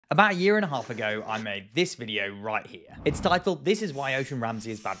About a year and a half ago, I made this video right here. It's titled, "This is Why Ocean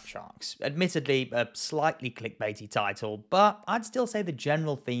Ramsey is Bad for Sharks." Admittedly, a slightly clickbaity title, but I'd still say the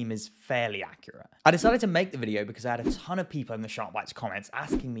general theme is fairly accurate. I decided to make the video because I had a ton of people in the Shark Bytes comments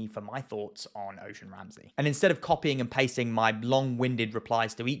asking me for my thoughts on Ocean Ramsey. And instead of copying and pasting my long-winded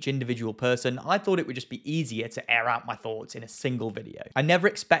replies to each individual person, I thought it would just be easier to air out my thoughts in a single video. I never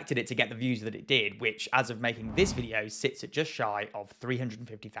expected it to get the views that it did, which as of making this video sits at just shy of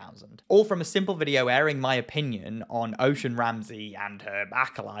 350,000. All from a simple video airing my opinion on Ocean Ramsey and her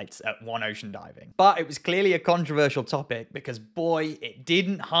acolytes at One Ocean Diving. But it was clearly a controversial topic because boy, it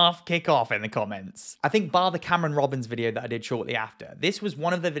didn't half kick off in the comments. I think bar the Cameron Robbins video that I did shortly after, this was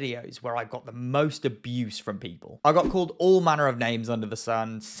one of the videos where I got the most abuse from people. I got called all manner of names under the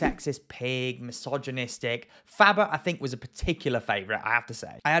sun, sexist pig, misogynistic. Fabber, I think, was a particular favorite, I have to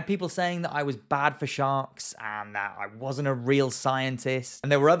say. I had people saying that I was bad for sharks and that I wasn't a real scientist.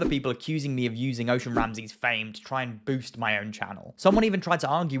 And there were other people accusing me of using Ocean Ramsey's fame to try and boost my own channel. Someone even tried to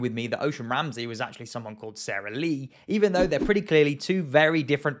argue with me that Ocean Ramsey was actually someone called Sarah Lee, even though they're pretty clearly two very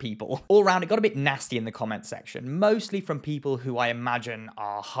different people. All around, it got a bit nasty in the comment section, mostly from people who I imagine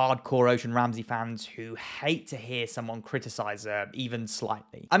are hardcore Ocean Ramsey fans who hate to hear someone criticize her even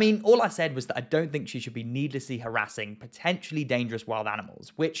slightly. I mean, all I said was that I don't think she should be needlessly harassing potentially dangerous wild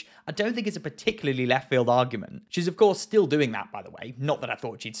animals, which I don't think is a particularly left field argument. She's of course still doing that, by the way, not that I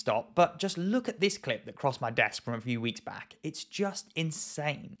thought she'd stop, but just look at this clip that crossed my desk from a few weeks back. It's just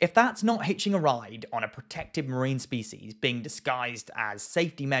insane. If that's not hitching a ride on a protected marine species being disguised as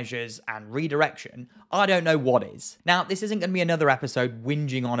safety measures and redirection, I don't know what is. Now, this isn't going to be another episode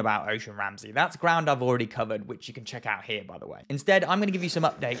whinging on about Ocean Ramsey. That's ground I've already covered, which you can check out here, by the way. Instead, I'm going to give you some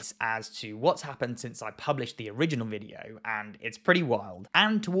updates as to what's happened since I published the original video, and it's pretty wild.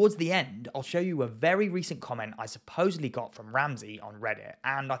 And towards the end, I'll show you a very recent comment I supposedly got from Ramsey on Reddit,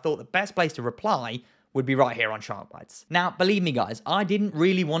 and I thought the best place to reply would be right here on Shark Bytes. Now, believe me guys, I didn't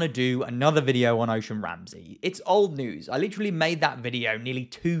really want to do another video on Ocean Ramsey. It's old news. I literally made that video nearly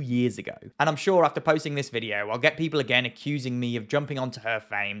 2 years ago. And I'm sure after posting this video, I'll get people again accusing me of jumping onto her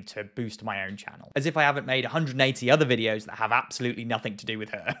fame to boost my own channel. As if I haven't made 180 other videos that have absolutely nothing to do with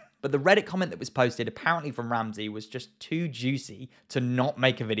her. But the Reddit comment that was posted, apparently from Ramsey, was just too juicy to not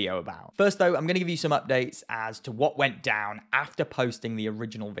make a video about. First though, I'm going to give you some updates as to what went down after posting the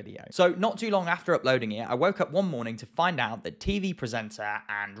original video. So not too long after uploading it, I woke up one morning to find out that TV presenter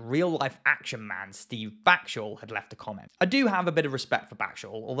and real-life action man Steve Backshall had left a comment. I do have a bit of respect for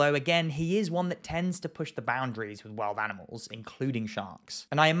Backshall, although again, he is one that tends to push the boundaries with wild animals, including sharks.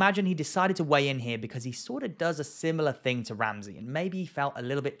 And I imagine he decided to weigh in here because he sort of does a similar thing to Ramsey, and maybe he felt a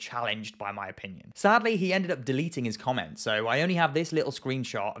little bit challenged by my opinion. Sadly, he ended up deleting his comment, so I only have this little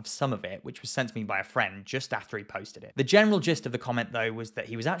screenshot of some of it, which was sent to me by a friend just after he posted it. The general gist of the comment, though, was that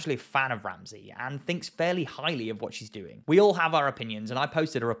he was actually a fan of Ramsey and thinks fairly highly of what she's doing. We all have our opinions, and I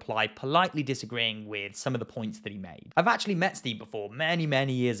posted a reply politely disagreeing with some of the points that he made. I've actually met Steve before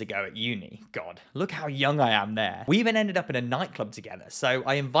many years ago at uni. God, look how young I am there. We even ended up in a nightclub together, so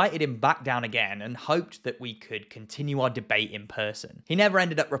I invited him back down again and hoped that we could continue our debate in person. He never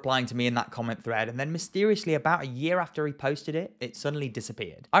ended up replying to me in that comment thread, and then mysteriously about a year after he posted it, it suddenly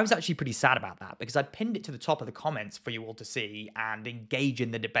disappeared. I was actually pretty sad about that because I'd pinned it to the top of the comments for you all to see and engage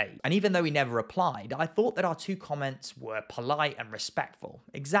in the debate. And even though he never replied, I thought that our two comments were polite and respectful,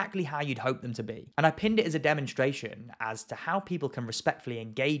 exactly how you'd hope them to be. And I pinned it as a demonstration as to how people can respectfully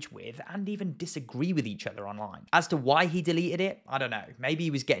engage with and even disagree with each other online. As to why he deleted it, I don't know. Maybe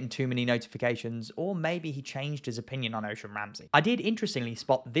he was getting too many notifications, or maybe he changed his opinion on Ocean Ramsey. I did interestingly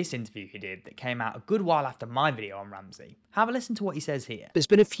spot this interview he did that came out a good while after my video on Ramsey. Have a listen to what he says here. There's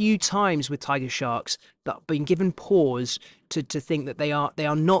been a few times with tiger sharks that have been given pause to think that they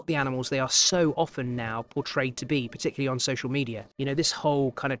are not the animals they are so often now portrayed to be, particularly on social media. You know, this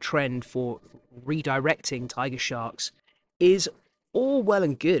whole kind of trend for redirecting tiger sharks is all well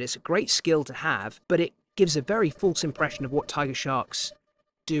and good. It's a great skill to have, but it gives a very false impression of what tiger sharks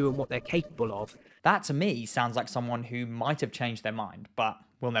do and what they're capable of. That to me sounds like someone who might have changed their mind, but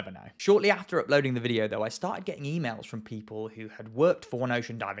we'll never know. Shortly after uploading the video though, I started getting emails from people who had worked for One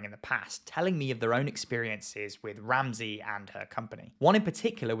Ocean Diving in the past, telling me of their own experiences with Ramsey and her company. One in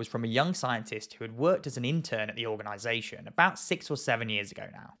particular was from a young scientist who had worked as an intern at the organization about 6 or 7 years ago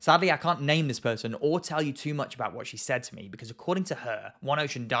now. Sadly, I can't name this person or tell you too much about what she said to me because according to her, One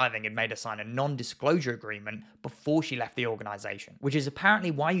Ocean Diving had made her sign a non-disclosure agreement before she left the organization, which is apparently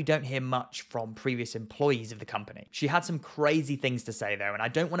why you don't hear much from previous employees of the company. She had some crazy things to say though, and I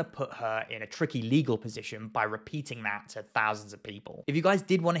don't want to put her in a tricky legal position by repeating that to thousands of people. If you guys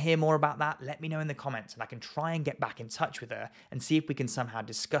did want to hear more about that, let me know in the comments and I can try and get back in touch with her and see if we can somehow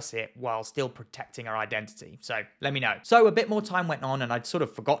discuss it while still protecting her identity. So let me know. So a bit more time went on and I'd sort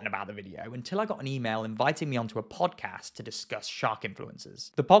of forgotten about the video until I got an email inviting me onto a podcast to discuss shark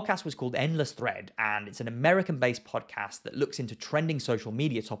influencers. The podcast was called Endless Thread, and it's an American-based podcast that looks into trending social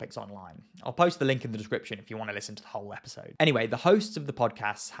media topics online. I'll post the link in the description if you want to listen to the whole episode. Anyway, the hosts of the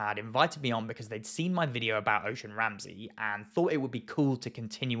podcast had invited me on because they'd seen my video about Ocean Ramsey and thought it would be cool to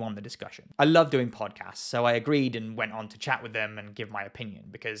continue on the discussion. I love doing podcasts, so I agreed and went on to chat with them and give my opinion,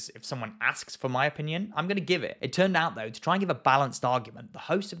 because if someone asks for my opinion, I'm going to give it. It turned out, though, to try and give a balanced argument, the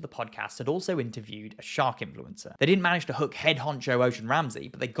host of the podcast had also interviewed a shark influencer. They didn't manage to hook head honcho Ocean Ramsey,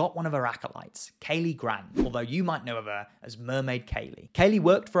 but they got one of her acolytes, Kaylee Grant, although you might know of her as Mermaid Kaylee. Kaylee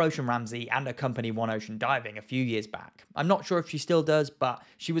worked for Ocean Ramsey and her company One Ocean Diving a few years back. I'm not sure if she still does, but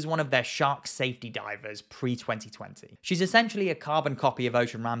she was one of their shark safety divers pre-2020. She's essentially a carbon copy of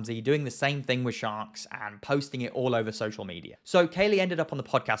Ocean Ramsey, doing the same thing with sharks and posting it all over social media. So Kaylee ended up on the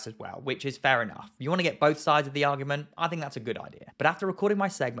podcast as well, which is fair enough. If you want to get both sides of the argument, I think that's a good idea. But after recording my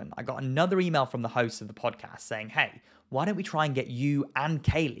segment, I got another email from the host of the podcast saying, hey, why don't we try and get you and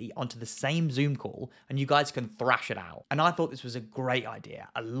Kaylee onto the same Zoom call and you guys can thrash it out? And I thought this was a great idea.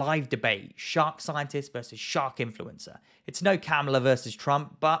 A live debate, shark scientist versus shark influencer. It's no Kamala versus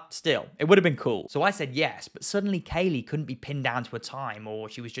Trump, but still, it would have been cool. So I said yes, but suddenly Kaylee couldn't be pinned down to a time, or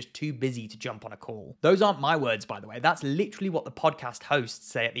she was just too busy to jump on a call. Those aren't my words, by the way. That's literally what the podcast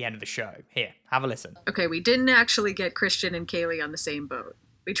hosts say at the end of the show. Here, have a listen. Okay, we didn't actually get Kristian and Kaylee on the same boat.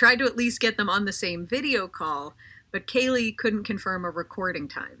 We tried to at least get them on the same video call, but Kaylee couldn't confirm a recording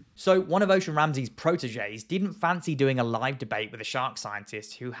time. So one of Ocean Ramsey's proteges didn't fancy doing a live debate with a shark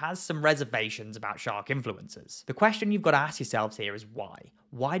scientist who has some reservations about shark influencers. The question you've got to ask yourselves here is why?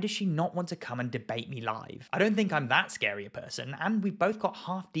 Why does she not want to come and debate me live? I don't think I'm that scary a person, and we've both got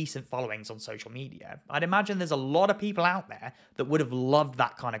half-decent followings on social media. I'd imagine there's a lot of people out there that would have loved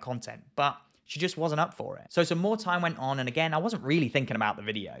that kind of content, but she just wasn't up for it. So some more time went on, and again, I wasn't really thinking about the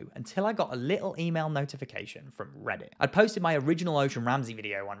video until I got a little email notification from Reddit. I'd posted my original Ocean Ramsey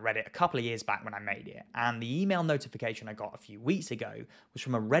video on Reddit a couple of years back when I made it, and the email notification I got a few weeks ago was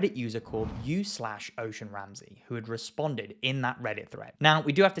from a Reddit user called u/Ocean Ramsey, who had responded in that Reddit thread. Now,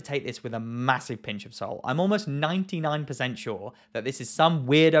 we do have to take this with a massive pinch of salt. I'm almost 99% sure that this is some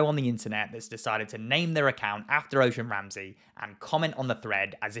weirdo on the internet that's decided to name their account after Ocean Ramsey and comment on the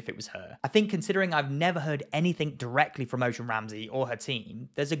thread as if it was her. I think considering I've never heard anything directly from Ocean Ramsey or her team,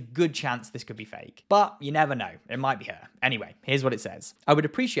 there's a good chance this could be fake. But you never know, it might be her. Anyway, here's what it says. I would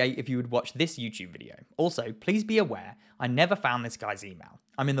appreciate if you would watch this YouTube video. Also, please be aware, I never found this guy's email.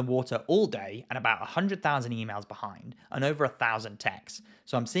 I'm in the water all day and about 100,000 emails behind and over 1,000 texts.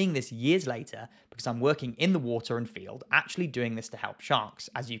 So I'm seeing this years later because I'm working in the water and field, actually doing this to help sharks,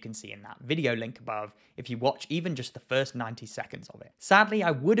 as you can see in that video link above if you watch even just the first 90 seconds of it. Sadly, I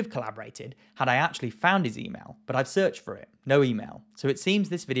would have collaborated had I actually found his email, but I've searched for it. No email. So it seems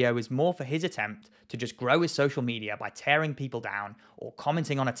this video is more for his attempt to just grow his social media by tearing people down or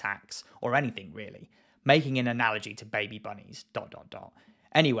commenting on attacks or anything really, making an analogy to baby bunnies, ...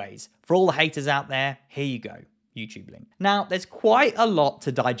 Anyways, for all the haters out there, here you go. YouTube link. Now, there's quite a lot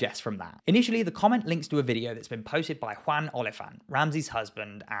to digest from that. Initially, the comment links to a video that's been posted by Juan Oliphant, Ramsey's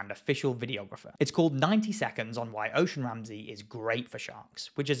husband and official videographer. It's called 90 Seconds on Why Ocean Ramsey is Great for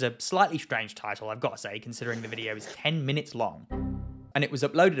Sharks, which is a slightly strange title, I've got to say, considering the video is 10 minutes long. And it was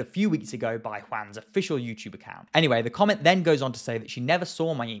uploaded a few weeks ago by Juan's official YouTube account. Anyway, the comment then goes on to say that she never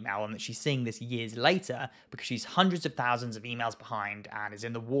saw my email and that she's seeing this years later because she's hundreds of thousands of emails behind and is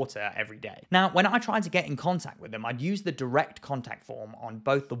in the water every day. Now, when I tried to get in contact with them, I'd use the direct contact form on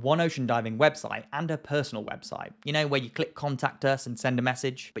both the One Ocean Diving website and her personal website. You know, where you click contact us and send a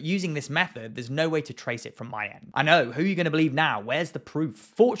message. But using this method, there's no way to trace it from my end. I know, who are you going to believe now? Where's the proof?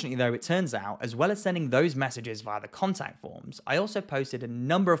 Fortunately though, it turns out, as well as sending those messages via the contact forms, I also posted a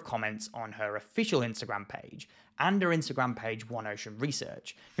number of comments on her official Instagram page and her Instagram page, One Ocean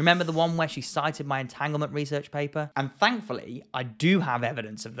Research. Remember the one where she cited my entanglement research paper? And thankfully, I do have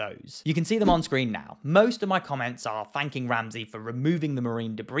evidence of those. You can see them on screen now. Most of my comments are thanking Ramsey for removing the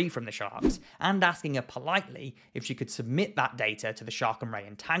marine debris from the sharks and asking her politely if she could submit that data to the Shark and Ray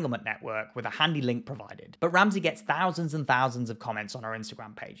Entanglement Network with a handy link provided. But Ramsey gets thousands and thousands of comments on her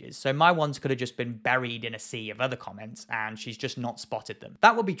Instagram pages, so my ones could have just been buried in a sea of other comments and she's just not spotted them.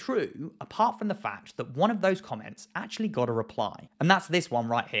 That would be true, apart from the fact that one of those comments comments actually got a reply. And that's this one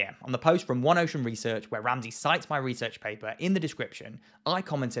right here. On the post from One Ocean Research, where Ramsey cites my research paper, in the description, I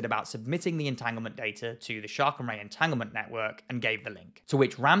commented about submitting the entanglement data to the Shark and Ray Entanglement Network and gave the link. To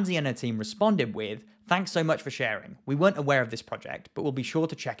which Ramsey and her team responded with, "Thanks so much for sharing. We weren't aware of this project, but we'll be sure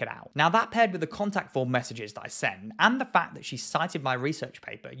to check it out." Now that paired with the contact form messages that I sent, and the fact that she cited my research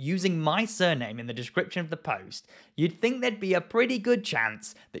paper using my surname in the description of the post, you'd think there'd be a pretty good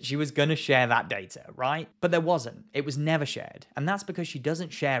chance that she was gonna share that data, right? But there wasn't. It was never shared. And that's because she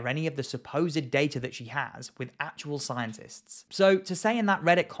doesn't share any of the supposed data that she has with actual scientists. So to say in that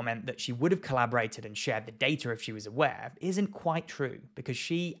Reddit comment that she would have collaborated and shared the data if she was aware isn't quite true, because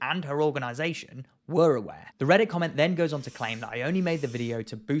she and her organization were aware. The Reddit comment then goes on to claim that I only made the video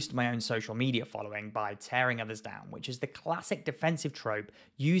to boost my own social media following by tearing others down, which is the classic defensive trope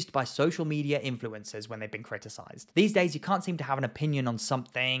used by social media influencers when they've been criticized. These days, you can't seem to have an opinion on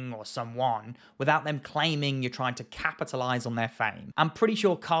something or someone without them claiming you're trying to capitalize on their fame. I'm pretty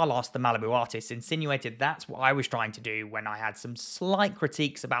sure Carlos, the Malibu artist, insinuated that's what I was trying to do when I had some slight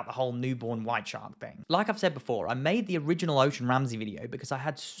critiques about the whole newborn white shark thing. Like I've said before, I made the original Ocean Ramsey video because I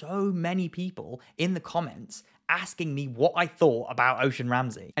had so many people in the comments asking me what I thought about Ocean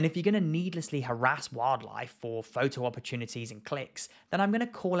Ramsey. And if you're going to needlessly harass wildlife for photo opportunities and clicks, then I'm going to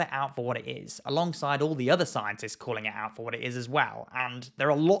call it out for what it is, alongside all the other scientists calling it out for what it is as well, and there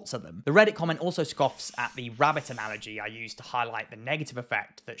are lots of them. The Reddit comment also scoffs at the rabbit analogy I used to highlight the negative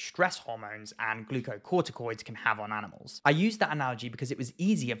effect that stress hormones and glucocorticoids can have on animals. I used that analogy because it was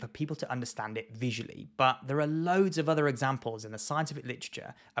easier for people to understand it visually, but there are loads of other examples in the scientific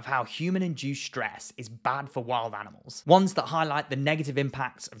literature of how human-induced stress is bad for wild animals. Ones that highlight the negative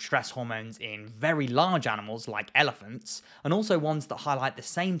impacts of stress hormones in very large animals like elephants, and also ones that highlight the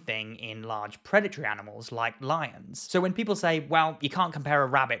same thing in large predatory animals like lions. So when people say, well, you can't compare a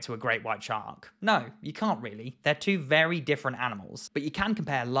rabbit to a great white shark. No, you can't really. They're two very different animals. But you can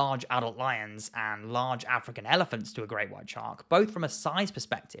compare large adult lions and large African elephants to a great white shark, both from a size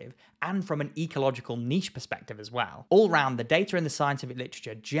perspective and from an ecological niche perspective as well. All round, the data in the scientific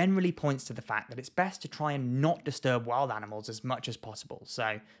literature generally points to the fact that it's best to try and not disturb wild animals as much as possible.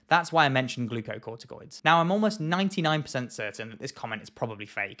 So that's why I mentioned glucocorticoids. Now, I'm almost 99% certain that this comment is probably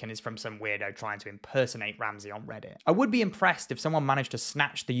fake and is from some weirdo trying to impersonate Ramsey on Reddit. I would be impressed if someone managed to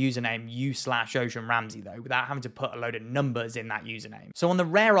snatch the username u/Ocean Ramsey though, without having to put a load of numbers in that username. So on the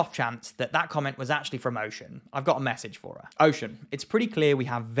rare off chance that that comment was actually from Ocean, I've got a message for her. Ocean, it's pretty clear we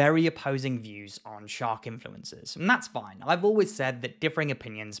have very opposing views on shark influencers, and that's fine. I've always said that differing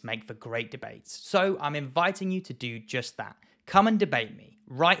opinions make for great debates, so I'm inviting you to do just that. Come and debate me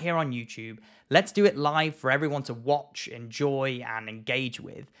right here on YouTube. Let's do it live for everyone to watch, enjoy, and engage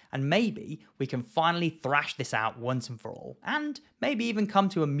with. And maybe we can finally thrash this out once and for all, and maybe even come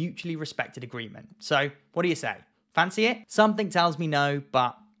to a mutually respected agreement. So what do you say? Fancy it? Something tells me no,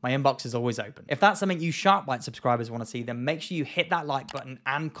 but my inbox is always open. If that's something you Shark Bytes subscribers want to see, then make sure you hit that like button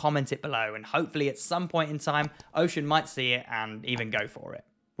and comment it below. And hopefully at some point in time, Ocean might see it and even go for it.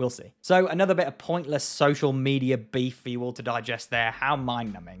 We'll see. So another bit of pointless social media beef for you all to digest there. How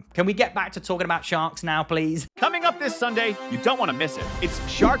mind-numbing. Can we get back to talking about sharks now, please? Coming up this Sunday, you don't want to miss it. It's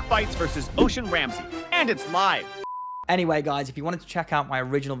Shark Bytes versus Ocean Ramsey, and it's live. Anyway, guys, if you wanted to check out my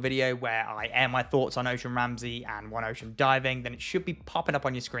original video where I air my thoughts on Ocean Ramsey and One Ocean diving, then it should be popping up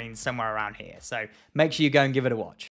on your screen somewhere around here. So make sure you go and give it a watch.